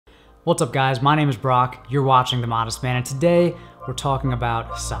What's up guys, my name is Brock, you're watching The Modest Man, and today we're talking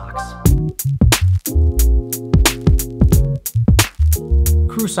about socks.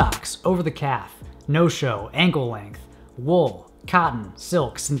 Crew socks, over the calf, no-show, ankle length, wool, cotton,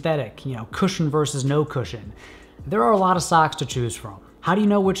 silk, synthetic, cushion versus no cushion. There are a lot of socks to choose from. How do you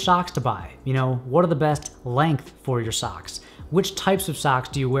know which socks to buy? What are the best length for your socks? Which types of socks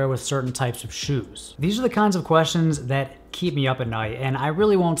do you wear with certain types of shoes? These are the kinds of questions that keep me up at night, and I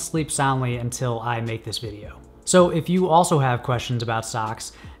really won't sleep soundly until I make this video. So if you also have questions about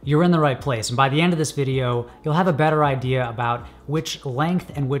socks, you're in the right place, and by the end of this video, you'll have a better idea about which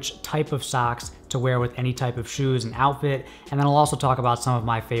length and which type of socks to wear with any type of shoes and outfit, and then I'll also talk about some of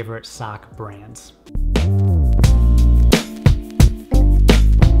my favorite sock brands.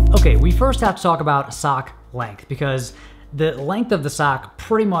 Okay, we first have to talk about sock length, because the length of the sock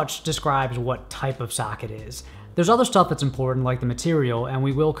pretty much describes what type of sock it is. There's other stuff that's important, like the material, and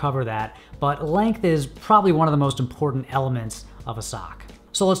we will cover that, but length is probably one of the most important elements of a sock.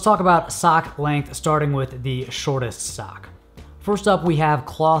 So let's talk about sock length, starting with the shortest sock. First up, we have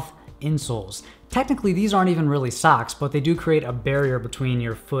cloth insoles. Technically, these aren't even really socks, but they do create a barrier between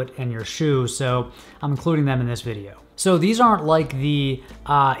your foot and your shoe, so I'm including them in this video. So these aren't like the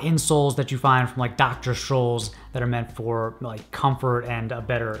insoles that you find from like Dr. Scholl's that are meant for like comfort and a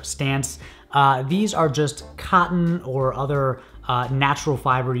better stance. These are just cotton or other natural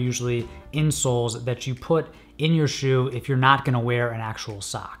fiber, usually, insoles that you put in your shoe if you're not gonna wear an actual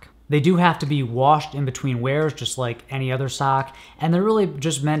sock. They do have to be washed in between wears, just like any other sock, and they're really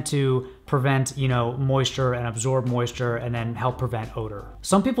just meant to prevent, moisture and absorb moisture and then help prevent odor.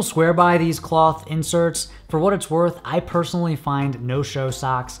 Some people swear by these cloth inserts. For what it's worth, I personally find no-show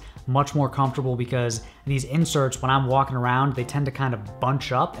socks much more comfortable because these inserts, when I'm walking around, they tend to kind of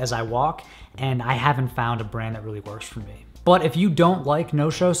bunch up as I walk, and I haven't found a brand that really works for me. But if you don't like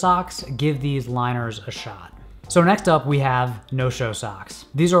no-show socks, give these liners a shot. So next up, we have no-show socks.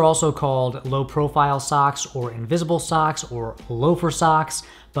 These are also called low-profile socks or invisible socks or loafer socks,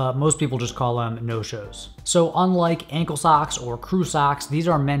 but most people just call them no-shows. So unlike ankle socks or crew socks, these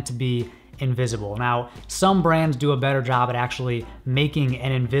are meant to be invisible. Now, some brands do a better job at actually making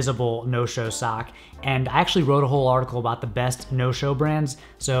an invisible no-show sock, and I actually wrote a whole article about the best no-show brands,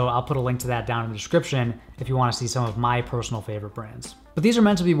 so I'll put a link to that down in the description if you want to see some of my personal favorite brands. But these are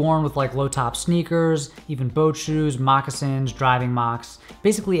meant to be worn with like low-top sneakers, even boat shoes, moccasins, driving mocks,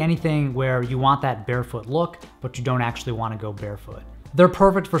 basically anything where you want that barefoot look, but you don't actually want to go barefoot. They're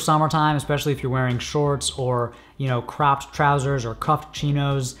perfect for summertime, especially if you're wearing shorts or, cropped trousers or cuffed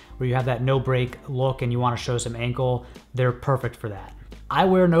chinos where you have that no-break look and you want to show some ankle. They're perfect for that. I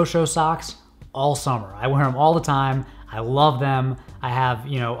wear no-show socks all summer. I wear them all the time. I love them. I have,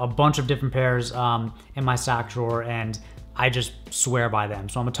 a bunch of different pairs in my sock drawer, and I just swear by them.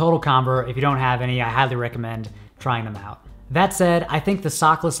 So I'm a total convert. If you don't have any, I highly recommend trying them out. That said, I think the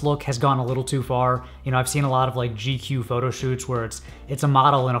sockless look has gone a little too far. I've seen a lot of like GQ photo shoots where it's a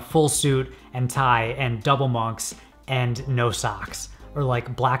model in a full suit and tie and double monks and no socks, or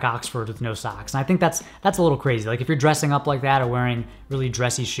like black Oxford with no socks. And I think that's a little crazy. Like if you're dressing up like that or wearing really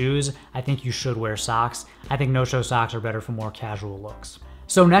dressy shoes, I think you should wear socks. I think no-show socks are better for more casual looks.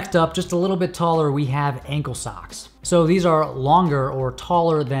 So next up, just a little bit taller, we have ankle socks. So these are longer or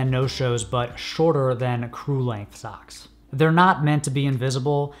taller than no-shows, but shorter than crew length socks. They're not meant to be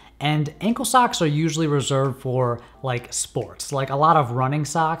invisible, and ankle socks are usually reserved for like sports. Like a lot of running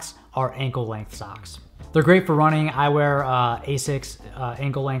socks are ankle length socks. They're great for running. I wear Asics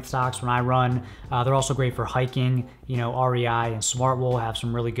ankle length socks when I run. They're also great for hiking. REI and Smartwool have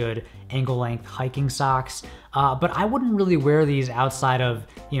some really good ankle length hiking socks. But I wouldn't really wear these outside of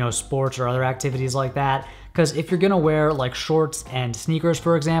sports or other activities like that, because if you're gonna wear like shorts and sneakers,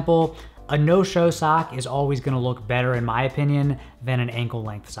 for example, a no-show sock is always gonna look better, in my opinion, than an ankle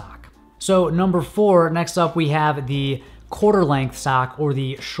length sock. So number 4, next up we have the quarter length sock or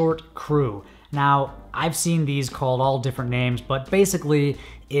the short crew. Now, I've seen these called all different names, but basically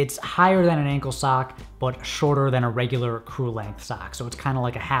it's higher than an ankle sock, but shorter than a regular crew length sock. So it's kind of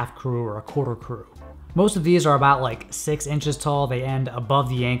like a half crew or a quarter crew. Most of these are about like 6 inches tall. They end above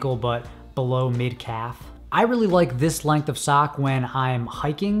the ankle, but below mid-calf. I really like this length of sock when I'm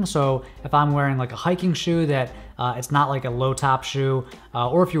hiking. So if I'm wearing like a hiking shoe that it's not like a low top shoe,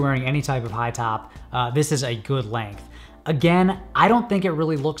 or if you're wearing any type of high top, this is a good length. Again, I don't think it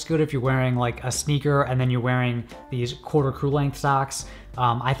really looks good if you're wearing like a sneaker and then you're wearing these quarter crew length socks.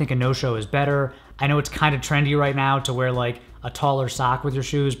 I think a no-show is better. I know it's kind of trendy right now to wear like a taller sock with your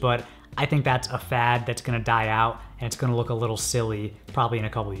shoes, but I think that's a fad that's gonna die out and it's gonna look a little silly probably in a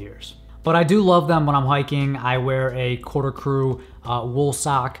couple years. But I do love them when I'm hiking. I wear a quarter crew wool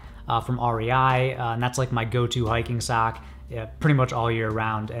sock from REI, and that's like my go-to hiking sock. Yeah, pretty much all year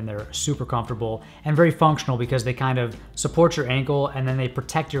round, and they're super comfortable and very functional because they kind of support your ankle and then they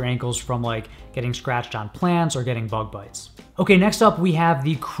protect your ankles from like getting scratched on plants or getting bug bites. Okay, next up we have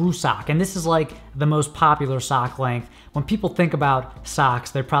the crew sock, and this is like the most popular sock length. When people think about socks,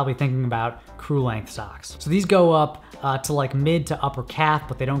 they're probably thinking about crew length socks. So these go up to like mid to upper calf,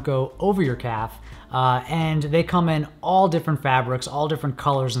 but they don't go over your calf. And they come in all different fabrics, all different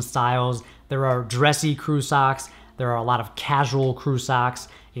colors and styles. There are dressy crew socks. There are a lot of casual crew socks.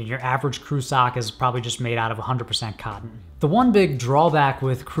 Your average crew sock is probably just made out of 100% cotton. The one big drawback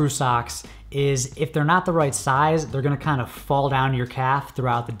with crew socks is if they're not the right size, they're gonna kind of fall down your calf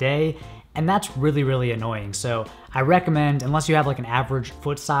throughout the day, and that's really, really annoying. So I recommend, unless you have like an average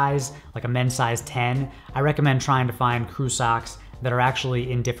foot size, like a men's size 10, I recommend trying to find crew socks that are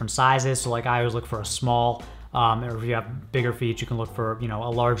actually in different sizes. So like I always look for a small, or if you have bigger feet, you can look for, a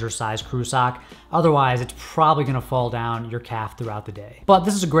larger size crew sock. Otherwise, it's probably gonna fall down your calf throughout the day. But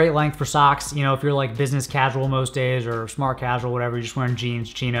this is a great length for socks. If you're like business casual most days or smart casual, whatever, you're just wearing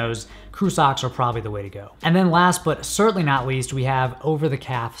jeans, chinos, crew socks are probably the way to go. And then last, but certainly not least, we have over the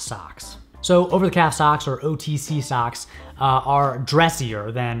calf socks. So over the calf socks, or OTC socks, are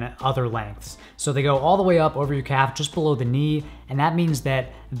dressier than other lengths. So they go all the way up over your calf, just below the knee, and that means that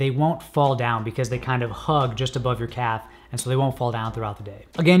they won't fall down because they kind of hug just above your calf, and so they won't fall down throughout the day.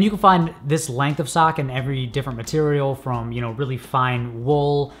 Again, you can find this length of sock in every different material, from really fine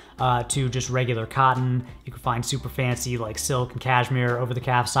wool to just regular cotton. You can find super fancy like silk and cashmere over the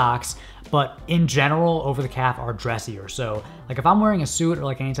calf socks, but in general, over the calf are dressier. So like if I'm wearing a suit or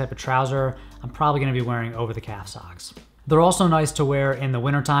like any type of trouser, I'm probably gonna be wearing over the calf socks. They're also nice to wear in the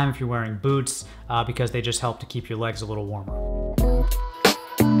wintertime if you're wearing boots because they just help to keep your legs a little warmer.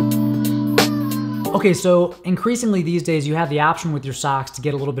 Okay, so increasingly these days you have the option with your socks to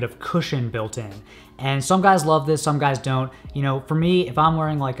get a little bit of cushion built in. And some guys love this, some guys don't. For me, if I'm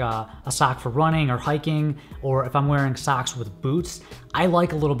wearing like a sock for running or hiking, or if I'm wearing socks with boots, I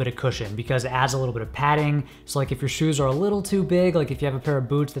like a little bit of cushion because it adds a little bit of padding. So like if your shoes are a little too big, like if you have a pair of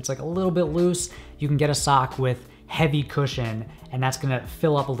boots that's like a little bit loose, you can get a sock with heavy cushion, and that's gonna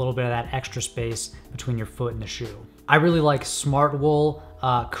fill up a little bit of that extra space between your foot and the shoe. I really like Smartwool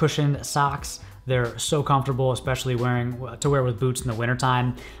cushioned socks. They're so comfortable, especially to wear with boots in the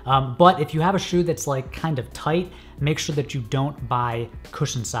wintertime. But if you have a shoe that's like kind of tight, make sure that you don't buy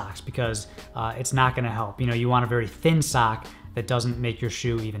cushion socks because it's not gonna help. You want a very thin sock that doesn't make your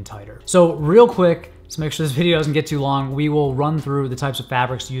shoe even tighter. So real quick, to make sure this video doesn't get too long, we will run through the types of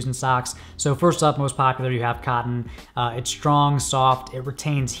fabrics to use in socks. So first up, most popular, you have cotton. It's strong, soft, it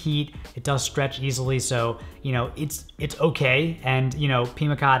retains heat, it does stretch easily, so it's okay. And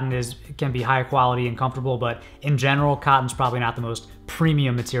Pima cotton can be high quality and comfortable, but in general, cotton's probably not the most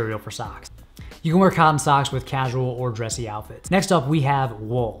premium material for socks. You can wear cotton socks with casual or dressy outfits. Next up, we have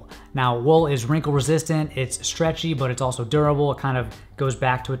wool. Now, wool is wrinkle resistant, it's stretchy, but it's also durable. It kind of goes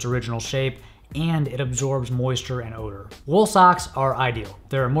back to its original shape, and it absorbs moisture and odor. Wool socks are ideal.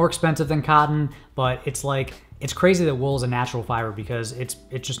 They're more expensive than cotton, but it's crazy that wool is a natural fiber because it's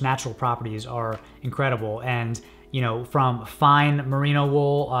just natural properties are incredible. And from fine merino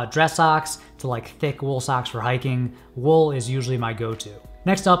wool dress socks to like thick wool socks for hiking, wool is usually my go-to.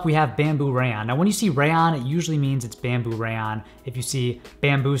 Next up, we have bamboo rayon. Now, when you see rayon, it usually means it's bamboo rayon. If you see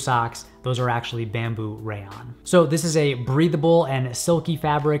bamboo socks, those are actually bamboo rayon. So this is a breathable and silky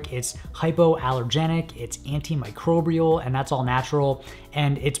fabric. It's hypoallergenic, it's antimicrobial, and that's all natural,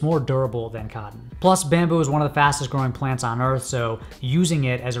 and it's more durable than cotton. Plus, bamboo is one of the fastest growing plants on earth, so using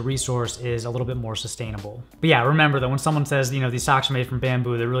it as a resource is a little bit more sustainable. But yeah, remember that when someone says, these socks are made from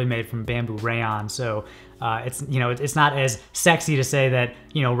bamboo, they're really made from bamboo rayon. So it's not as sexy to say that,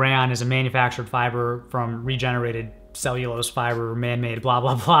 rayon is a manufactured fiber from regenerated cellulose fiber, man-made, blah,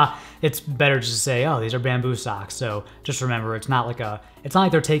 blah, blah. It's better just to say, oh, these are bamboo socks. So just remember, it's not like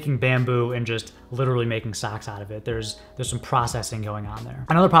they're taking bamboo and just literally making socks out of it. There's some processing going on there.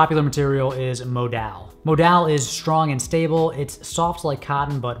 Another popular material is modal. Modal is strong and stable. It's soft like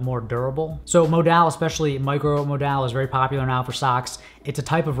cotton, but more durable. So modal, especially micro modal, is very popular now for socks. It's a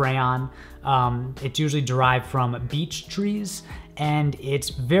type of rayon. It's usually derived from beech trees, and it's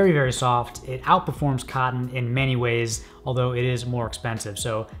very, very soft. It outperforms cotton in many ways, although it is more expensive.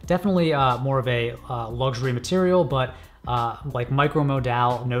 So definitely more of a luxury material, but like micro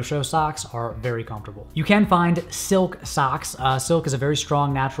modal no-show socks are very comfortable. You can find silk socks. Silk is a very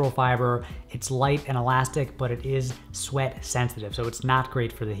strong natural fiber. It's light and elastic, but it is sweat sensitive, so it's not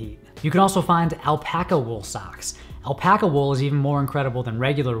great for the heat. You can also find alpaca wool socks. Alpaca wool is even more incredible than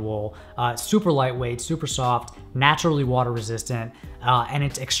regular wool. It's super lightweight, super soft, naturally water resistant, and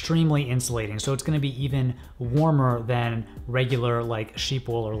it's extremely insulating. So it's gonna be even warmer than regular like sheep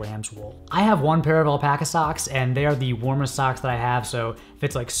wool or lamb's wool. I have one pair of alpaca socks and they are the warmest socks that I have. So if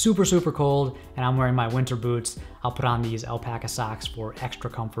it's like super, super cold and I'm wearing my winter boots, I'll put on these alpaca socks for extra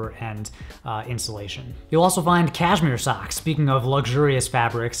comfort and insulation. You'll also find cashmere socks, speaking of luxurious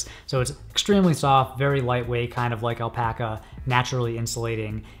fabrics. So it's extremely soft, very lightweight, kind of like alpaca, naturally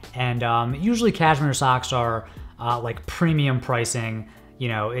insulating. And usually cashmere socks are like premium pricing. You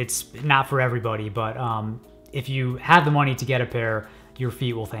know, it's not for everybody, but if you have the money to get a pair, your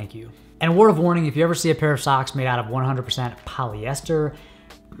feet will thank you. And a word of warning, if you ever see a pair of socks made out of 100% polyester,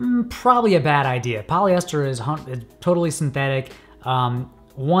 probably a bad idea. Polyester is totally synthetic.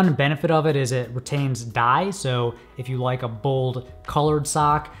 One benefit of it is it retains dye, so if you like a bold colored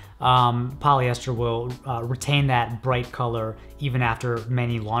sock, polyester will retain that bright color even after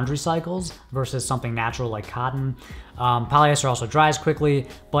many laundry cycles versus something natural like cotton. Polyester also dries quickly,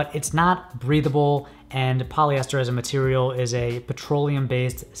 but it's not breathable, and polyester as a material is a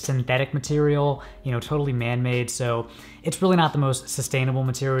petroleum-based synthetic material, you know, totally man-made, so it's really not the most sustainable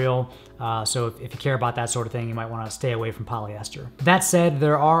material. So if you care about that sort of thing, you might want to stay away from polyester. That said,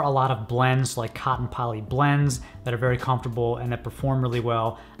 there are a lot of blends like cotton poly blends that are very comfortable and that perform really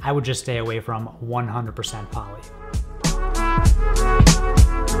well. I would just stay away from 100% poly.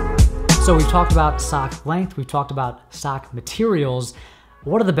 So we've talked about sock length, we've talked about sock materials.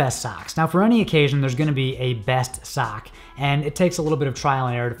 What are the best socks? Now, for any occasion, there's gonna be a best sock, and it takes a little bit of trial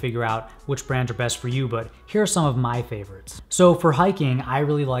and error to figure out which brands are best for you, but here are some of my favorites. So for hiking, I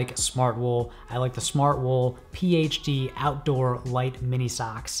really like Smartwool. I like the Smartwool PhD Outdoor Light Mini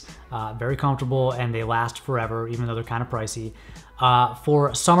Socks. Very comfortable, and they last forever, even though they're kind of pricey.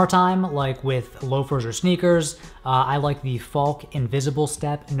 For summertime, like with loafers or sneakers, I like the Falk Invisible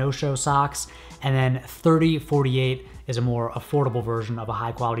Step no-show socks, and then 3048 is a more affordable version of a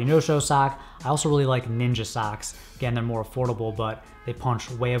high quality no-show sock. I also really like Ninja socks. Again, they're more affordable, but they punch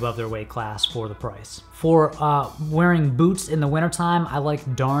way above their weight class for the price. For wearing boots in the wintertime, I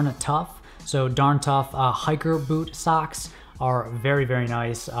like Darn Tough. So Darn Tough hiker boot socks are very, very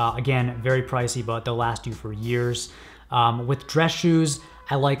nice. Again, very pricey, but they'll last you for years. With dress shoes,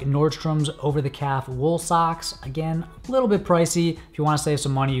 I like Nordstrom's over-the-calf wool socks. Again, a little bit pricey. If you want to save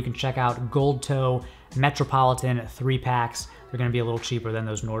some money, you can check out Gold Toe Metropolitan 3-packs. They're going to be a little cheaper than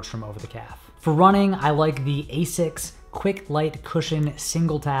those Nordstrom over-the-calf. For running, I like the Asics Quick Light Cushion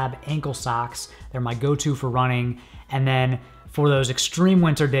Single Tab Ankle Socks. They're my go-to for running. And then for those extreme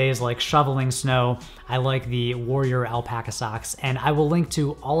winter days like shoveling snow, I like the Warrior Alpaca Socks. And I will link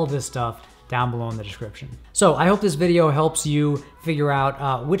to all of this stuff down below in the description. So I hope this video helps you figure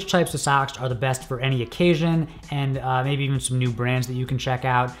out which types of socks are the best for any occasion, and maybe even some new brands that you can check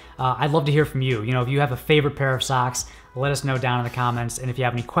out. I'd love to hear from you. You know, if you have a favorite pair of socks, let us know down in the comments. And if you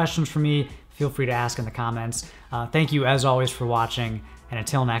have any questions for me, feel free to ask in the comments. Thank you as always for watching, and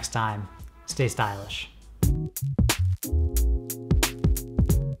until next time, stay stylish.